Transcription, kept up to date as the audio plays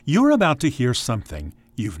You're about to hear something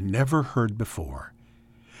you've never heard before,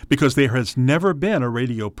 because there has never been a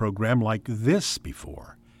radio program like this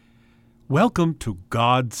before. Welcome to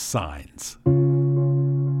God Signs.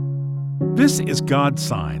 This is God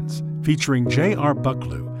Signs, featuring J.R.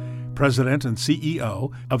 Bucklew, President and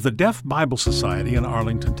CEO of the Deaf Bible Society in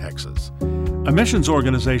Arlington, Texas, a missions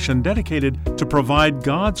organization dedicated to provide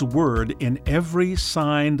God's Word in every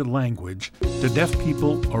signed language to deaf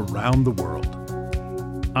people around the world.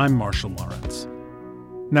 I'm Marshall Lawrence.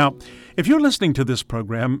 Now, if you're listening to this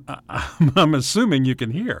program, I'm assuming you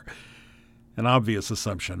can hear. An obvious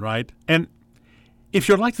assumption, right? And if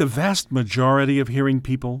you're like the vast majority of hearing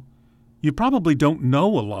people, you probably don't know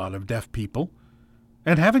a lot of deaf people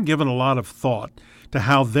and haven't given a lot of thought to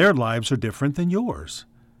how their lives are different than yours.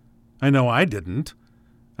 I know I didn't,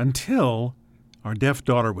 until our deaf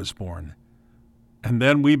daughter was born. And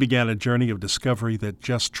then we began a journey of discovery that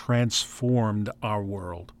just transformed our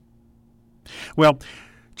world. Well,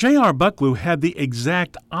 J.R. Bucklew had the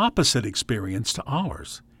exact opposite experience to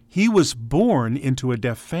ours. He was born into a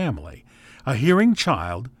deaf family, a hearing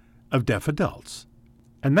child of deaf adults.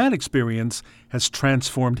 And that experience has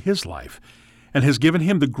transformed his life and has given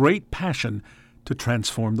him the great passion to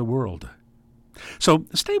transform the world. So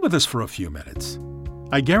stay with us for a few minutes.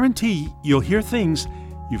 I guarantee you'll hear things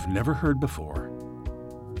you've never heard before.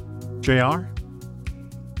 JR?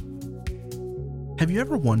 Have you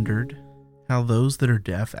ever wondered how those that are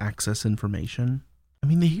deaf access information? I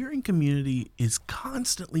mean, the hearing community is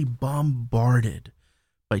constantly bombarded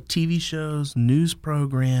by TV shows, news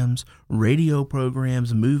programs, radio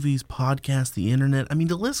programs, movies, podcasts, the internet. I mean,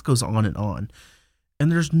 the list goes on.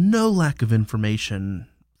 And there's no lack of information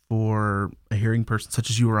for a hearing person such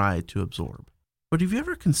as you or I to absorb. But have you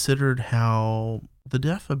ever considered how the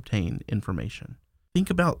deaf obtain information? Think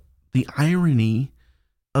about the irony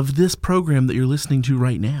of this program that you're listening to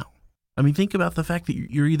right now. I mean, think about the fact that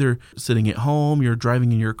you're either sitting at home, you're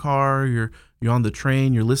driving in your car, you're on the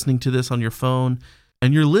train, you're listening to this on your phone,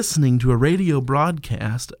 and you're listening to a radio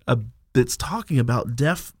broadcast that's talking about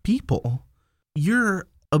deaf people. You're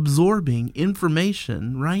absorbing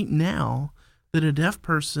information right now that a deaf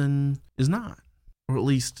person is not, or at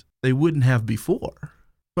least they wouldn't have before.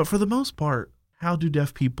 But for the most part, how do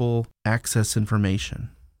deaf people access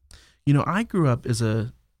information? You know, I grew up as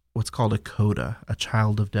what's called a CODA, a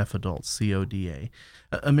child of deaf adults, CODA.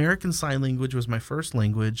 American Sign Language was my first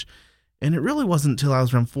language, and it really wasn't until I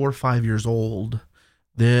was around 4 or 5 years old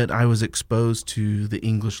that I was exposed to the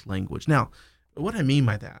English language. Now, what I mean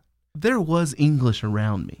by that, there was English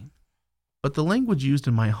around me, but the language used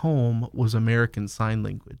in my home was American Sign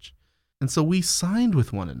Language. And so we signed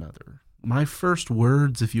with one another. My first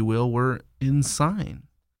words, if you will, were in sign.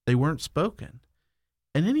 They weren't spoken.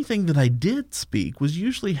 And anything that I did speak was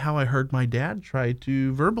usually how I heard my dad try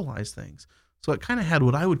to verbalize things. So it kind of had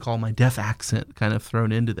what I would call my deaf accent kind of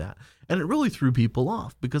thrown into that. And it really threw people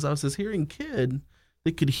off because I was this hearing kid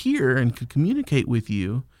that could hear and could communicate with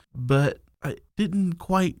you, but I didn't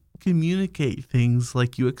quite communicate things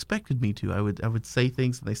like you expected me to. I would say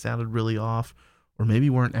things and they sounded really off or maybe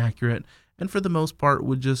weren't accurate, and for the most part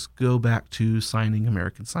would just go back to signing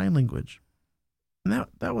American Sign Language. And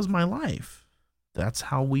that was my life. That's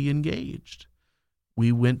how we engaged.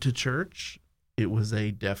 We went to church. It was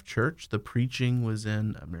a deaf church. The preaching was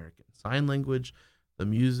in American Sign Language. The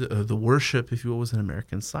music, the worship, if you will, was in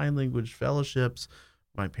American Sign Language. Fellowships.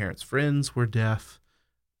 My parents' friends were deaf.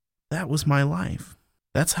 That was my life.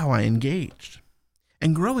 That's how I engaged.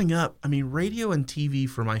 And growing up, I mean, radio and TV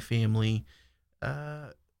for my family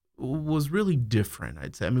was really different,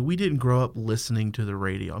 I'd say. I mean, we didn't grow up listening to the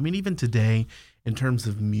radio. I mean, even today, in terms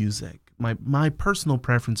of music, my personal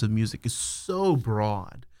preference of music is so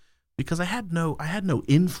broad because I had no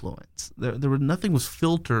influence. Nothing was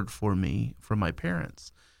filtered for me from my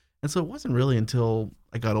parents. And so it wasn't really until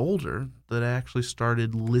I got older that I actually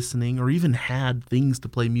started listening or even had things to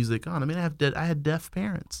play music on. I mean, I had deaf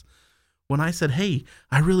parents. When I said, hey,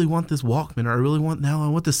 I really want this Walkman, or I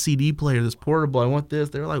want this CD player, this portable, I want this,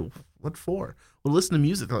 they were like, what for? Well, listen to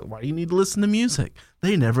music. They're like, why do you need to listen to music?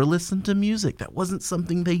 They never listened to music. That wasn't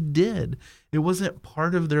something they did. It wasn't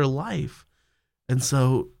part of their life. And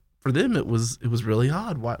so for them, it was really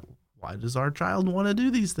odd. Why does our child want to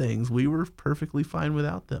do these things? We were perfectly fine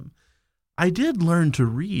without them. I did learn to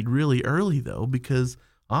read really early, though, because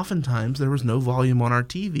oftentimes there was no volume on our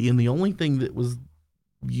TV, and the only thing that was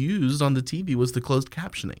used on the TV was the closed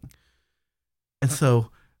captioning. And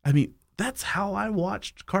so, I mean, that's how I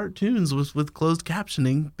watched cartoons, was with closed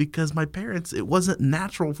captioning, because my parents, it wasn't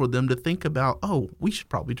natural for them to think about, oh, we should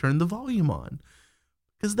probably turn the volume on,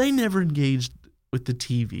 because they never engaged with the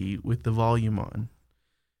TV with the volume on.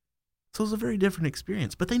 So it was a very different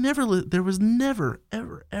experience. But there was never,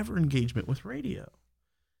 ever, ever engagement with radio.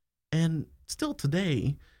 And still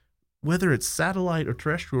today, whether it's satellite or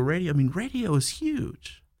terrestrial radio, radio is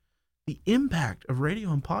huge. The impact of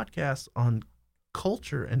radio and podcasts on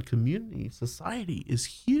culture and community, society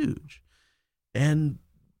is huge. And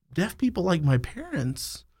deaf people like my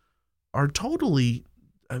parents are totally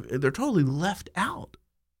left out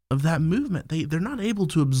of that movement. They're not able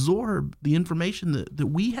to absorb the information that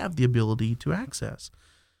we have the ability to access.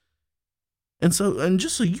 And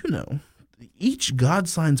just so you know, each God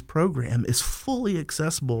Signs program is fully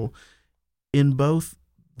accessible in both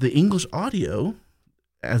the English audio,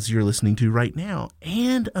 as you're listening to right now,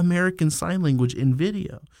 and American Sign Language in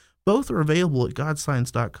video. Both are available at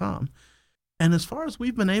godsigns.com. And as far as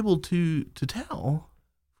we've been able to tell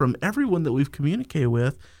from everyone that we've communicated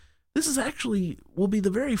with, this will be the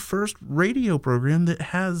very first radio program that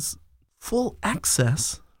has full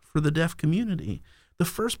access for the deaf community. The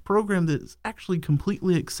first program that is actually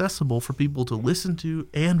completely accessible for people to listen to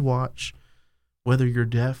and watch, whether you're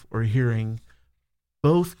deaf or hearing.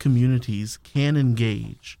 Both communities can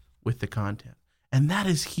engage with the content. And that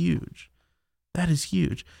is huge. That is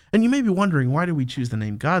huge. And you may be wondering, why do we choose the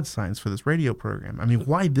name God Signs for this radio program?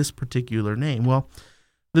 Why this particular name? Well,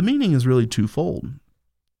 the meaning is really twofold.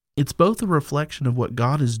 It's both a reflection of what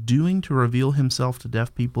God is doing to reveal himself to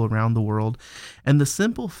deaf people around the world, and the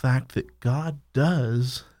simple fact that God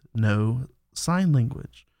does know sign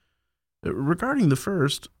language. Regarding the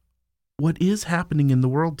first, what is happening in the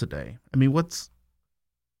world today?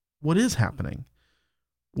 What is happening?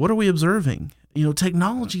 What are we observing?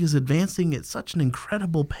 Technology is advancing at such an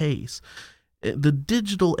incredible pace. The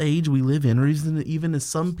digital age we live in, or even as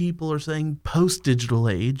some people are saying, post-digital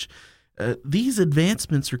age, these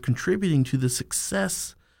advancements are contributing to the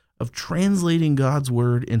success of translating God's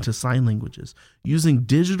word into sign languages, using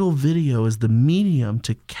digital video as the medium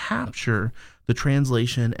to capture the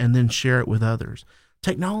translation and then share it with others.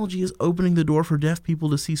 Technology is opening the door for deaf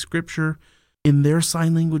people to see Scripture in their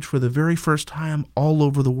sign language for the very first time all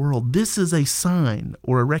over the world. This is a sign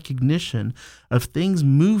or a recognition of things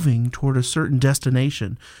moving toward a certain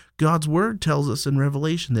destination. God's word tells us in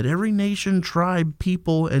Revelation that every nation, tribe,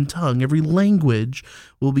 people, and tongue, every language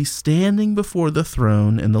will be standing before the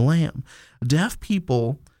throne and the Lamb. Deaf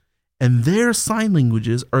people and their sign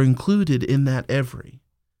languages are included in that every.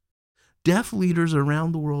 Deaf leaders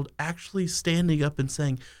around the world actually standing up and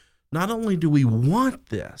saying, not only do we want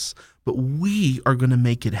this, but we are going to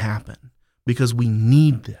make it happen because we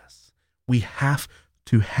need this. We have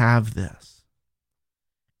to have this.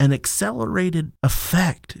 An accelerated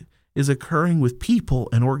effect is occurring with people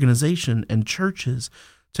and organizations and churches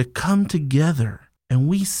to come together, and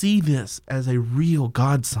we see this as a real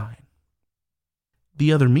God sign.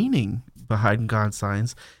 The other meaning behind God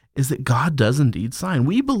signs is that God does indeed sign.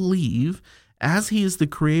 We believe, as he is the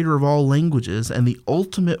creator of all languages and the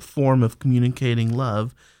ultimate form of communicating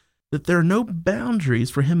love, that there are no boundaries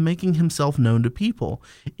for him making himself known to people.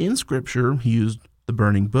 In Scripture, he used the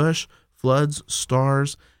burning bush, floods,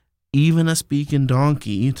 stars, even a speaking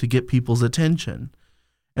donkey to get people's attention.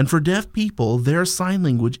 And for deaf people, their sign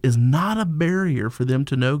language is not a barrier for them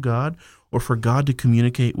to know God or for God to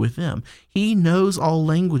communicate with them. He knows all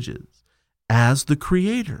languages as the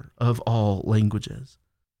creator of all languages.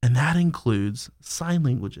 And that includes sign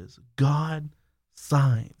languages. God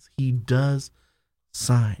signs. He does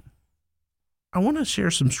sign. I want to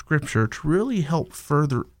share some scripture to really help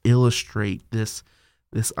further illustrate this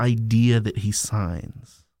idea that he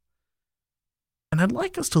signs. And I'd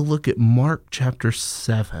like us to look at Mark chapter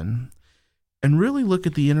 7 and really look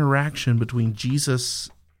at the interaction between Jesus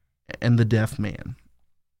and the deaf man.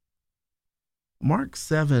 Mark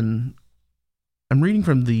 7, I'm reading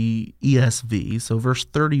from the ESV, so verse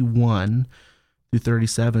 31 through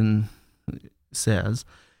 37 says,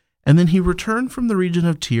 "And then he returned from the region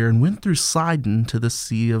of Tyre and went through Sidon to the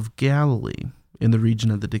Sea of Galilee, in the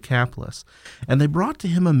region of the Decapolis. And they brought to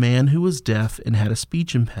him a man who was deaf and had a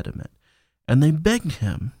speech impediment. And they begged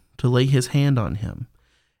him to lay his hand on him.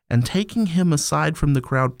 And taking him aside from the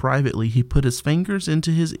crowd privately, he put his fingers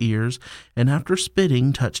into his ears, and after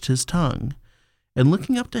spitting, touched his tongue. And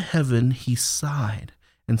looking up to heaven, he sighed,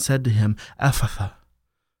 and said to him, Ephphatha,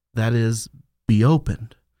 that is, be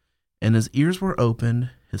opened. And his ears were opened,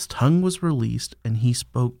 his tongue was released, and he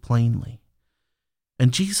spoke plainly.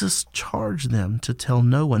 And Jesus charged them to tell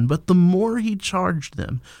no one, but the more he charged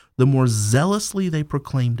them, the more zealously they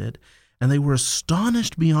proclaimed it. And they were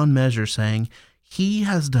astonished beyond measure, saying, He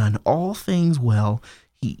has done all things well.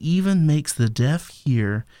 He even makes the deaf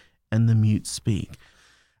hear and the mute speak.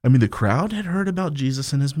 I mean, the crowd had heard about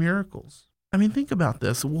Jesus and his miracles. I mean, think about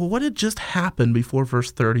this. Well, what had just happened before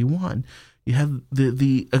verse 31? You have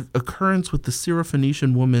the occurrence with the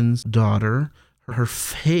Syrophoenician woman's daughter, her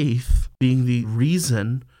faith being the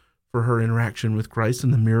reason for her interaction with Christ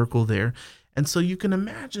and the miracle there. And so you can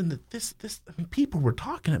imagine that people were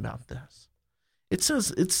talking about this. It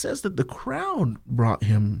says that the crowd brought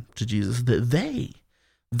him to Jesus, that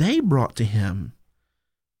they brought to him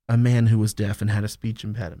a man who was deaf and had a speech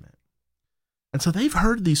impediment. And so they've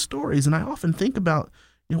heard these stories, and I often think about,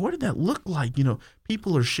 what did that look like?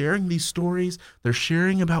 People are sharing these stories. They're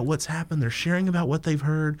sharing about what's happened. They're sharing about what they've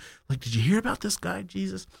heard. Like, did you hear about this guy,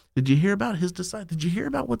 Jesus? Did you hear about his disciples? Did you hear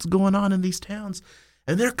about what's going on in these towns?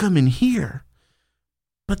 And they're coming here.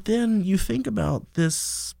 But then you think about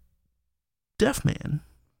this deaf man.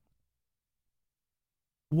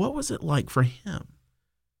 What was it like for him?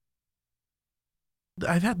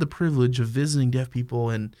 I've had the privilege of visiting deaf people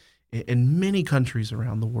in many countries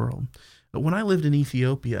around the world. When I lived in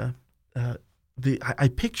Ethiopia, I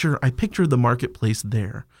picture the marketplace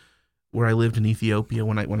there, where I lived in Ethiopia.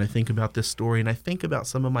 When I think about this story, and I think about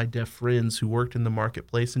some of my deaf friends who worked in the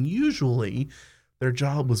marketplace, and usually their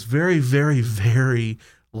job was very, very, very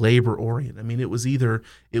labor oriented. I mean, it was either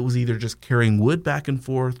just carrying wood back and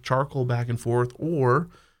forth, charcoal back and forth, or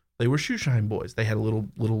they were shoe shine boys. They had a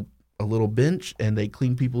little bench, and they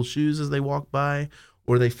cleaned people's shoes as they walked by,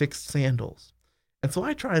 or they fixed sandals. And so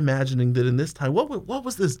I try imagining that in this time, what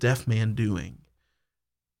was this deaf man doing?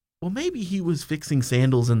 Well, maybe he was fixing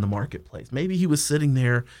sandals in the marketplace. Maybe he was sitting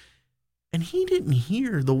there, and he didn't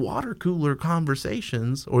hear the water cooler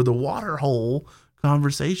conversations or the water hole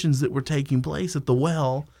conversations that were taking place at the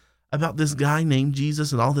well about this guy named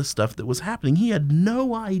Jesus and all this stuff that was happening. He had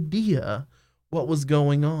no idea what was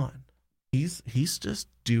going on. He's just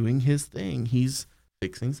doing his thing. He's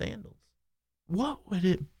fixing sandals. What would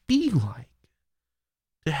it be like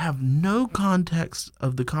to have no context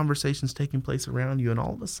of the conversations taking place around you, and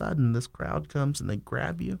all of a sudden this crowd comes and they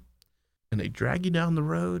grab you and they drag you down the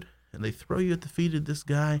road and they throw you at the feet of this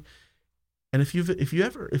guy? And if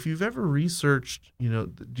you've ever researched,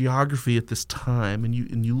 the geography at this time, and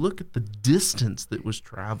you look at the distance that was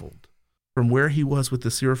traveled from where he was with the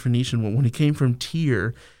Syrophoenician one, when he came from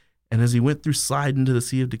Tyre, and as he went through Sidon into the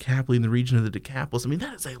Sea of Decapolis in the region of the Decapolis,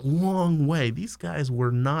 that is a long way. These guys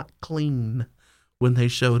were not clean when they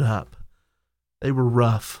showed up. They were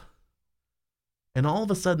rough. And all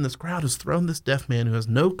of a sudden, this crowd has thrown this deaf man who has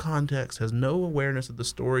no context, has no awareness of the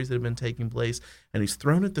stories that have been taking place, and he's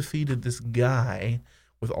thrown at the feet of this guy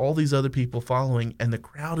with all these other people following, and the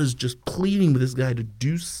crowd is just pleading with this guy to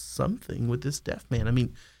do something with this deaf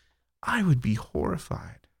man. I would be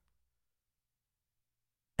horrified.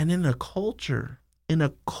 And in a culture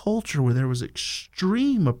where there was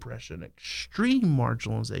extreme oppression, extreme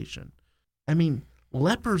marginalization,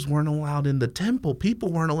 lepers weren't allowed in the temple.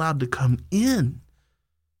 People weren't allowed to come in.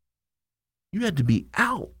 You had to be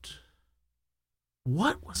out.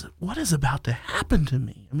 What is about to happen to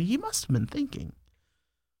me? He must have been thinking,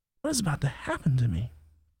 what is about to happen to me?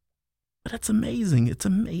 But it's amazing. It's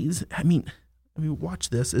amazing. Watch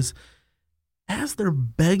this. As they're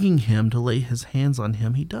begging him to lay his hands on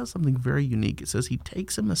him, he does something very unique. It says he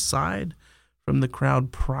takes him aside from the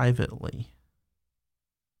crowd privately.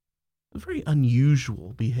 A very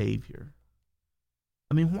unusual behavior.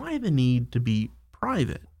 Why the need to be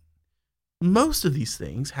private? Most of these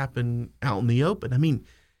things happen out in the open.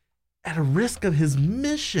 At a risk of his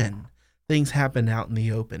mission, things happen out in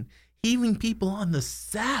the open. Healing people on the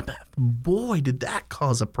Sabbath. Boy, did that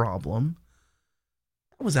cause a problem.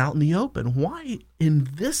 That was out in the open. Why, in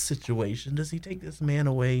this situation, does he take this man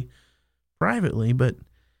away privately? But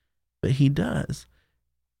he does.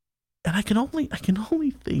 And I can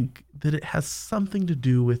only think that it has something to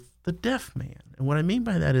do with the deaf man. And what I mean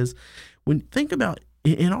by that is, think about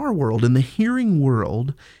in our world, in the hearing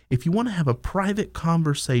world, if you want to have a private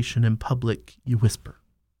conversation in public, you whisper.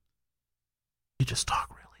 You just talk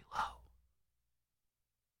really low.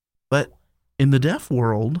 But in the deaf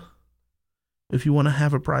world, if you want to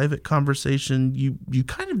have a private conversation, you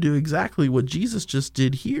kind of do exactly what Jesus just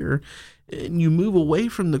did here, and you move away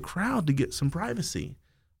from the crowd to get some privacy.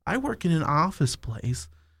 I work in an office place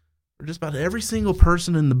where just about every single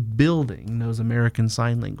person in the building knows American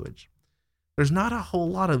Sign Language. There's not a whole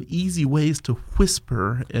lot of easy ways to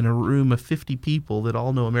whisper in a room of 50 people that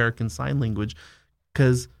all know American Sign Language,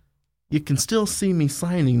 because you can still see me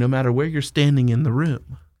signing no matter where you're standing in the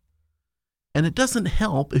room. And it doesn't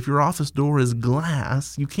help if your office door is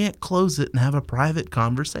glass. You can't close it and have a private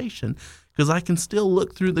conversation, because I can still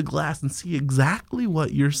look through the glass and see exactly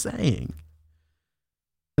what you're saying.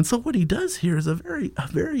 And so what he does here is a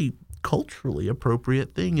very culturally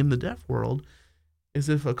appropriate thing in the deaf world is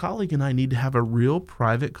if a colleague and I need to have a real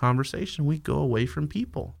private conversation, we go away from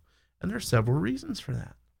people. And there are several reasons for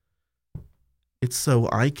that. It's so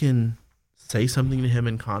I can say something to him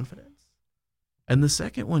in confidence. And the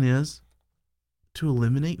second one is to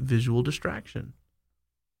eliminate visual distraction.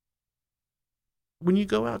 When you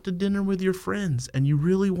go out to dinner with your friends and you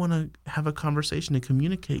really want to have a conversation and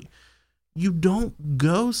communicate, you don't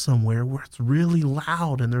go somewhere where it's really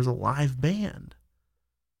loud and there's a live band.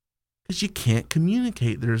 Because you can't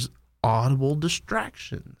communicate. There's audible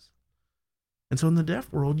distractions. And so in the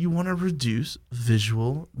deaf world, you want to reduce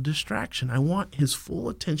visual distraction. I want his full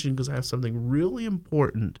attention because I have something really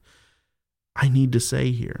important I need to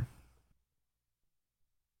say here.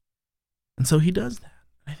 And so he does that.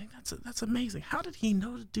 I think that's amazing. How did he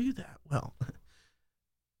know to do that? Well,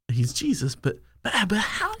 he's Jesus, but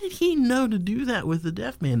how did he know to do that with the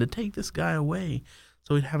deaf man, to take this guy away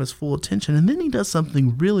so he'd have his full attention? And then he does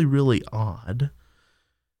something really, really odd.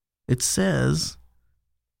 It says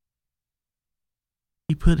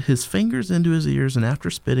he put his fingers into his ears and after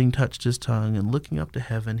spitting touched his tongue, and looking up to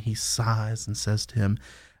heaven he sighs and says to him,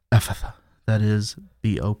 Ephphatha, that is,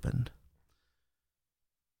 be opened.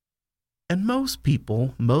 And most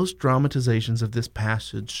people, most dramatizations of this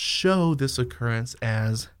passage show this occurrence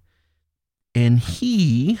as, and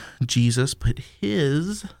he, Jesus, put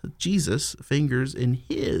his, fingers in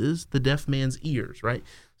the deaf man's ears, right?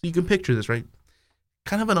 So you can picture this, right?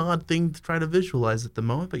 Kind of an odd thing to try to visualize at the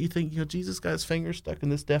moment, but you think, Jesus got his fingers stuck in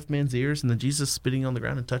this deaf man's ears, and then Jesus spitting on the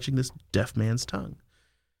ground and touching this deaf man's tongue.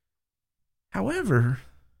 However,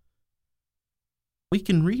 we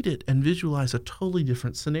can read it and visualize a totally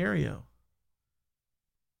different scenario.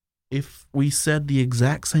 If we said the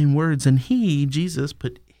exact same words, and he, Jesus,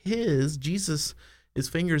 put his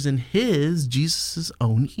fingers in Jesus'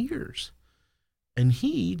 own ears. And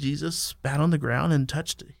he, Jesus, spat on the ground and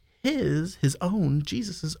touched Jesus'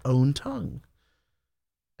 own tongue.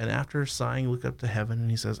 And after sighing, looked up to heaven and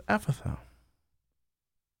he says, Ephphatha.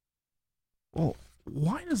 Well,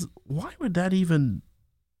 why would that even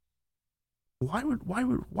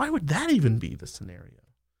be the scenario?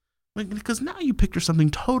 Because now you picture something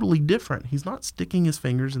totally different. He's not sticking his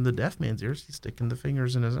fingers in the deaf man's ears. He's sticking the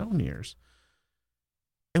fingers in his own ears.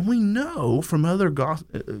 And we know from other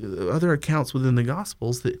accounts within the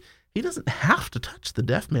Gospels that he doesn't have to touch the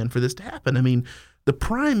deaf man for this to happen. I mean, the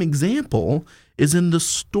prime example is in the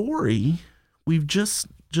story we've just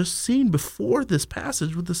seen before this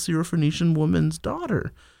passage with the Syrophoenician woman's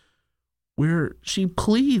daughter, where she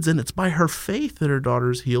pleads, and it's by her faith that her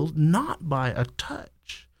daughter's healed, not by a touch.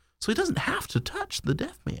 So he doesn't have to touch the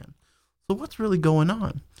deaf man. So what's really going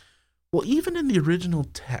on? Well, even in the original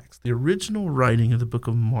text, the original writing of the book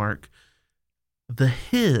of Mark, the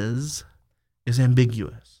his is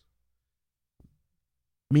ambiguous,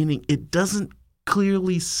 meaning it doesn't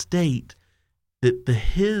clearly state that the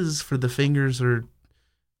his for the fingers are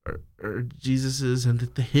Jesus's, and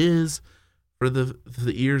that the his for the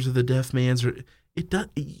ears of the deaf man's are.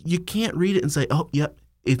 You can't read it and say, oh, yep,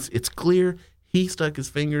 it's clear. He stuck his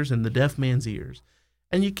fingers in the deaf man's ears.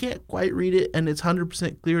 And you can't quite read it, and it's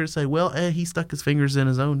 100% clear to say, well, he stuck his fingers in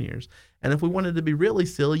his own ears. And if we wanted to be really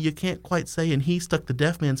silly, you can't quite say, and he stuck the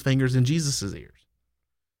deaf man's fingers in Jesus' ears.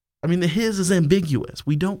 I mean, the his is ambiguous.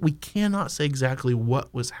 We cannot say exactly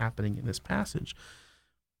what was happening in this passage.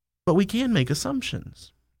 But we can make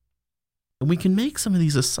assumptions. And we can make some of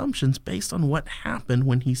these assumptions based on what happened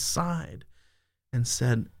when he sighed and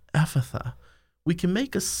said, Ephphatha. We can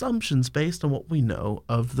make assumptions based on what we know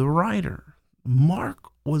of the writer. Mark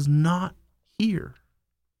was not here.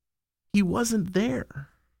 He wasn't there.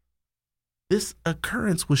 This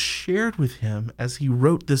occurrence was shared with him as he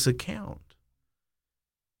wrote this account.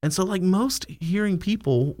 And so like most hearing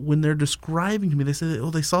people, when they're describing to me, they say, oh,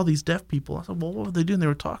 they saw these deaf people. I said, well, what were they doing? They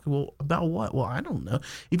were talking. Well, about what? Well, I don't know.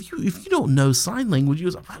 If you don't know sign language, you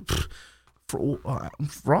was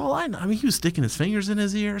for all I know, I mean, he was sticking his fingers in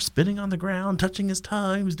his ear, spitting on the ground, touching his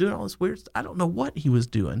tongue. He was doing all this weird stuff. I don't know what he was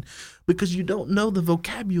doing because you don't know the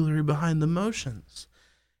vocabulary behind the motions.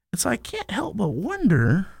 And so I can't help but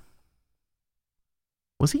wonder,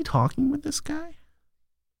 was he talking with this guy?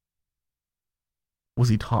 Was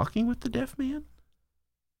he talking with the deaf man?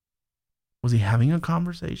 Was he having a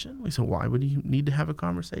conversation? We said, why would he need to have a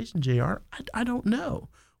conversation, JR? I don't know.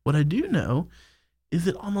 What I do know is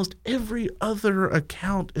that almost every other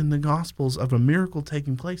account in the Gospels of a miracle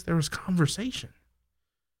taking place, there was conversation.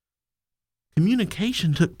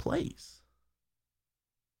 Communication took place.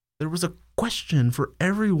 There was a question for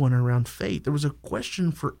everyone around faith. There was a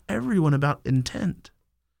question for everyone about intent.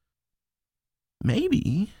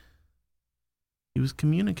 Maybe He was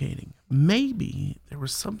communicating. Maybe there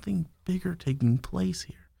was something bigger taking place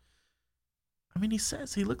here. I mean,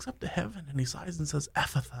 he looks up to heaven and he sighs and says,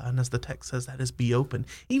 Ephphatha. And as the text says, that is be opened.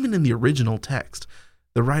 Even in the original text,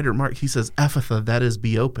 the writer Mark, he says, Ephphatha, that is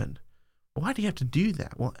be opened. Why do you have to do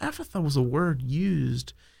that? Well, Ephphatha was a word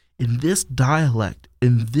used in this dialect,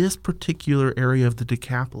 in this particular area of the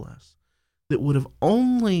Decapolis, that would have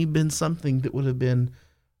only been something that would have been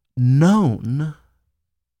known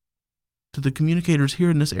to the communicators here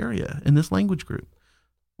in this area, in this language group,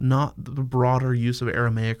 not the broader use of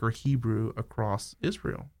Aramaic or Hebrew across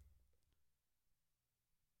Israel.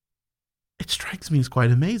 It strikes me as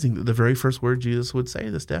quite amazing that the very first word Jesus would say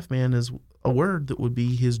to this deaf man is a word that would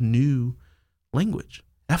be his new language,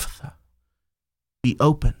 Ephphatha, be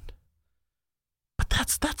opened. But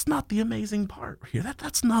that's not the amazing part here.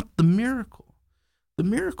 That's not the miracle. The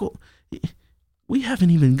miracle, we haven't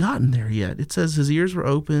even gotten there yet. It says his ears were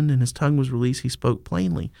opened and his tongue was released. He spoke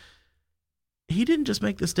plainly. He didn't just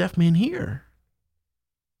make this deaf man hear.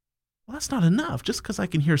 Well, that's not enough. Just because I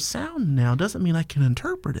can hear sound now doesn't mean I can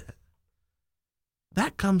interpret it.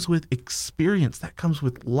 That comes with experience. That comes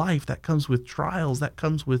with life. That comes with trials. That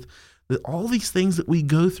comes with all these things that we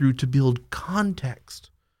go through to build context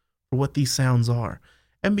for what these sounds are.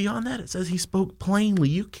 And beyond that, it says he spoke plainly.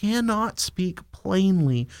 You cannot speak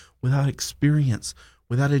plainly without experience,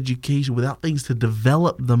 without education, without things to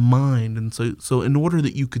develop the mind. And so in order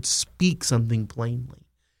that you could speak something plainly.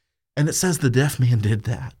 And it says the deaf man did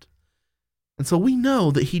that. And so we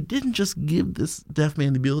know that he didn't just give this deaf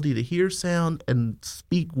man the ability to hear sound and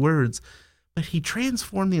speak words, but he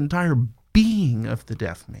transformed the entire being of the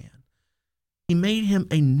deaf man. He made him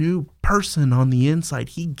a new person on the inside.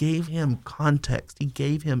 He gave him context. He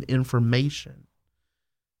gave him information.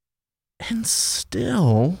 And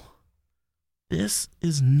still, this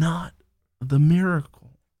is not the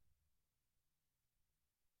miracle.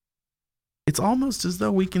 It's almost as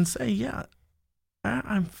though we can say, yeah,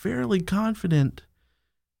 I'm fairly confident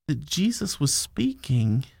that Jesus was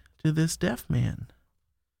speaking to this deaf man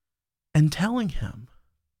and telling him,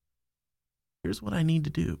 here's what I need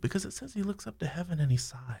to do. Because it says he looks up to heaven and he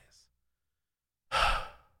sighs.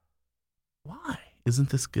 Why?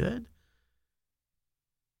 Isn't this good?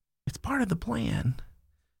 It's part of the plan.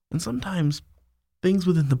 And sometimes things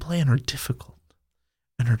within the plan are difficult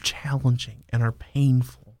and are challenging and are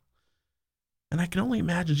painful. And I can only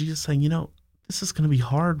imagine Jesus saying, this is going to be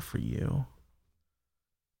hard for you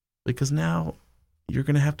because now you're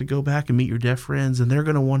going to have to go back and meet your deaf friends and they're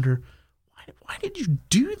going to wonder, why did you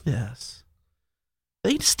do this?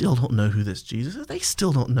 They still don't know who this Jesus is. They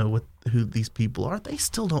still don't know who these people are. They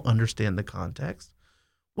still don't understand the context.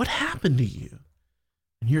 What happened to you?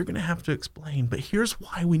 And you're going to have to explain, but here's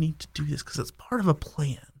why we need to do this, because it's part of a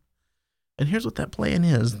plan. And here's what that plan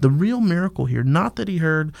is. The real miracle here, not that he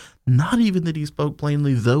heard, not even that he spoke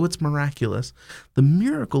plainly, though it's miraculous. The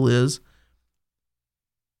miracle is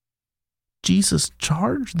Jesus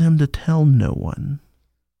charged them to tell no one.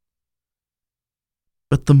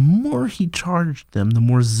 But the more he charged them, the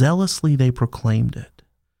more zealously they proclaimed it.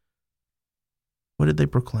 What did they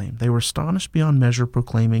proclaim? They were astonished beyond measure,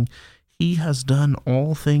 proclaiming, he has done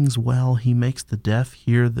all things well. He makes the deaf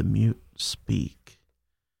hear, the mute speak.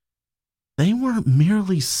 They weren't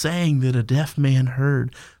merely saying that a deaf man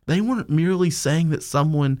heard. They weren't merely saying that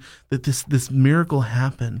this miracle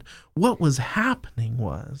happened. What was happening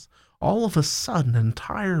was, all of a sudden,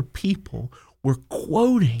 entire people were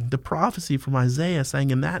quoting the prophecy from Isaiah,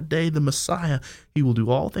 saying, in that day, the Messiah, he will do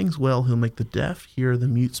all things well. He'll make the deaf hear, the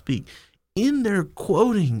mute speak. In their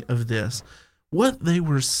quoting of this, what they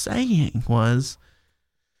were saying was,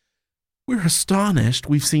 we're astonished.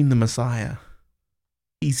 We've seen the Messiah.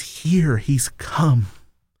 He's here. He's come.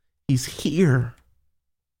 He's here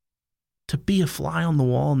to be a fly on the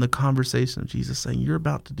wall in the conversation of Jesus, saying, you're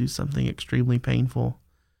about to do something extremely painful.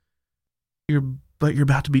 But you're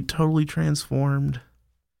about to be totally transformed.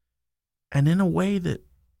 And in a way that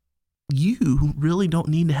you really don't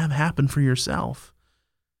need to have happen for yourself,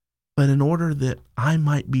 but in order that I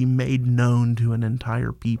might be made known to an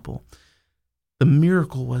entire people. The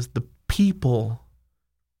miracle was the people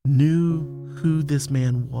knew who this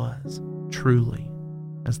man was truly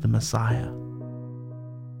as the Messiah.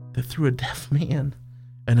 That through a deaf man,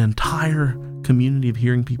 an entire community of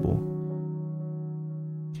hearing people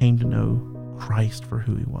came to know Christ for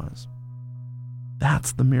who he was.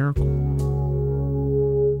 That's the miracle.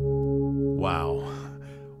 Wow.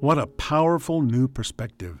 What a powerful new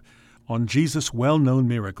perspective on Jesus' well-known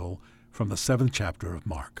miracle from the 7th chapter of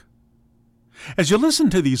Mark. As you listen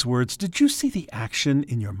to these words, did you see the action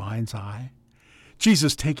in your mind's eye?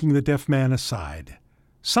 Jesus taking the deaf man aside,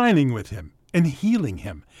 signing with him, and healing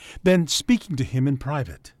him, then speaking to him in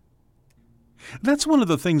private. That's one of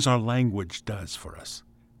the things our language does for us.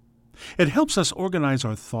 It helps us organize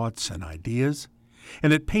our thoughts and ideas,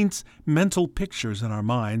 and it paints mental pictures in our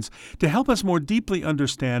minds to help us more deeply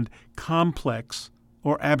understand complex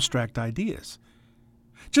or abstract ideas.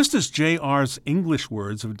 Just as J.R.'s English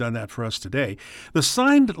words have done that for us today, the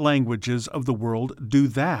signed languages of the world do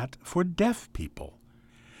that for deaf people.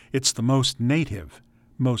 It's the most native,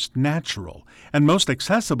 most natural, and most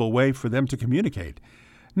accessible way for them to communicate,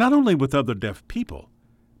 not only with other deaf people,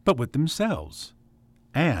 but with themselves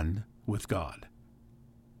and with God.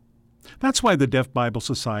 That's why the Deaf Bible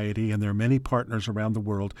Society and their many partners around the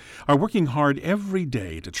world are working hard every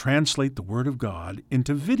day to translate the Word of God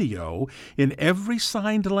into video in every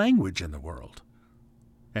signed language in the world.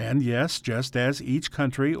 And yes, just as each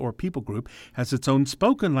country or people group has its own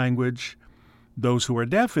spoken language, those who are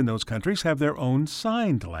deaf in those countries have their own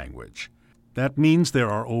signed language. That means there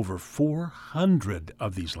are over 400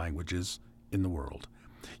 of these languages in the world.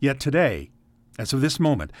 Yet today, as of this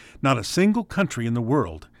moment, not a single country in the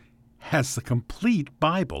world has the complete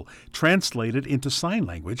Bible translated into sign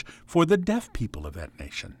language for the deaf people of that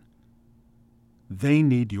nation. They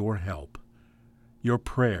need your help, your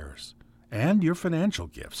prayers, and your financial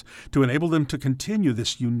gifts to enable them to continue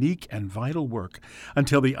this unique and vital work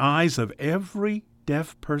until the eyes of every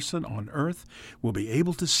deaf person on earth will be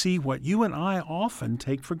able to see what you and I often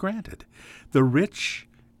take for granted, the rich,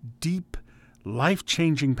 deep,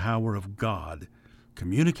 life-changing power of God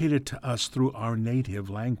communicated to us through our native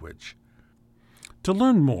language. To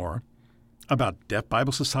learn more about Deaf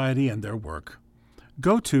Bible Society and their work,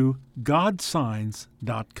 go to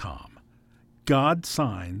godsigns.com.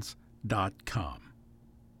 godsigns.com.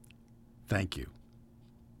 Thank you.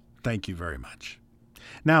 Thank you very much.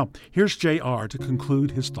 Now, here's J.R. to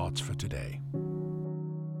conclude his thoughts for today.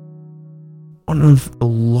 One of the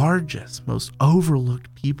largest, most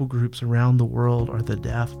overlooked people groups around the world are the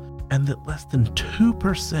deaf, and that less than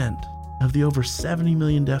 2% of the over 70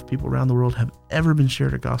 million deaf people around the world have ever been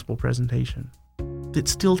shared a gospel presentation. That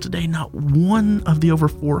still today, not one of the over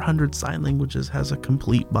 400 sign languages has a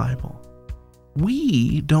complete Bible.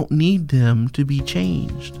 We don't need them to be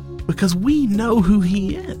changed because we know who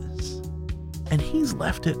He is. And He's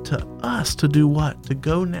left it to us to do what? To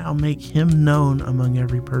go now make Him known among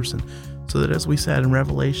every person. So that, as we said in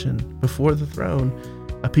Revelation, before the throne,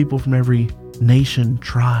 a people from every nation,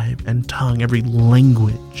 tribe, and tongue, every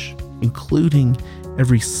language, including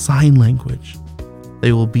every sign language,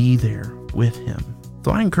 they will be there with Him.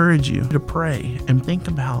 So I encourage you to pray and think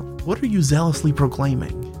about, what are you zealously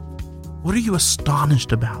proclaiming? What are you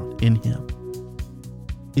astonished about in Him?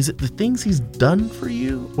 Is it the things He's done for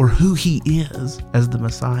you or who He is as the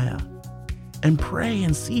Messiah? And pray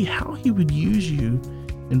and see how He would use you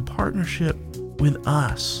in partnership with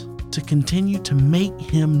us to continue to make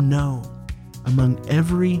Him known among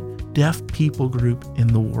every deaf people group in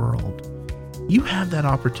the world. You have that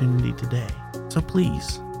opportunity today. So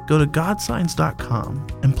please go to godsigns.com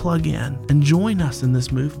and plug in and join us in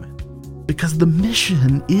this movement, because the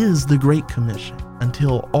mission is the Great Commission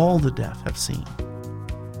until all the deaf have seen.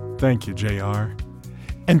 Thank you, J.R.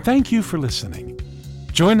 And thank you for listening.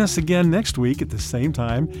 Join us again next week at the same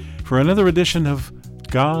time for another edition of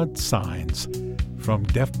God Signs from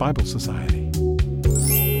Deaf Bible Society.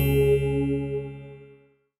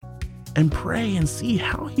 And pray and see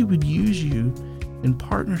how He would use you in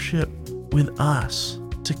partnership with us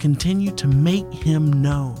to continue to make Him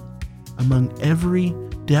known among every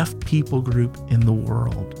deaf people group in the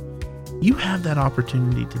world. You have that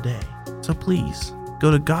opportunity today. So please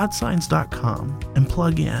go to godsigns.com and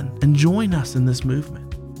plug in and join us in this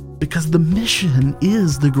movement, because the mission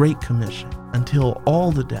is the Great Commission until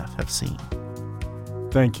all the deaf have seen.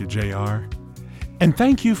 Thank you, J.R. And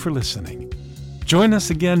thank you for listening. Join us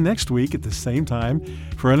again next week at the same time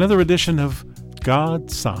for another edition of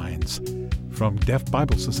God Signs from Deaf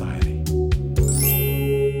Bible Society.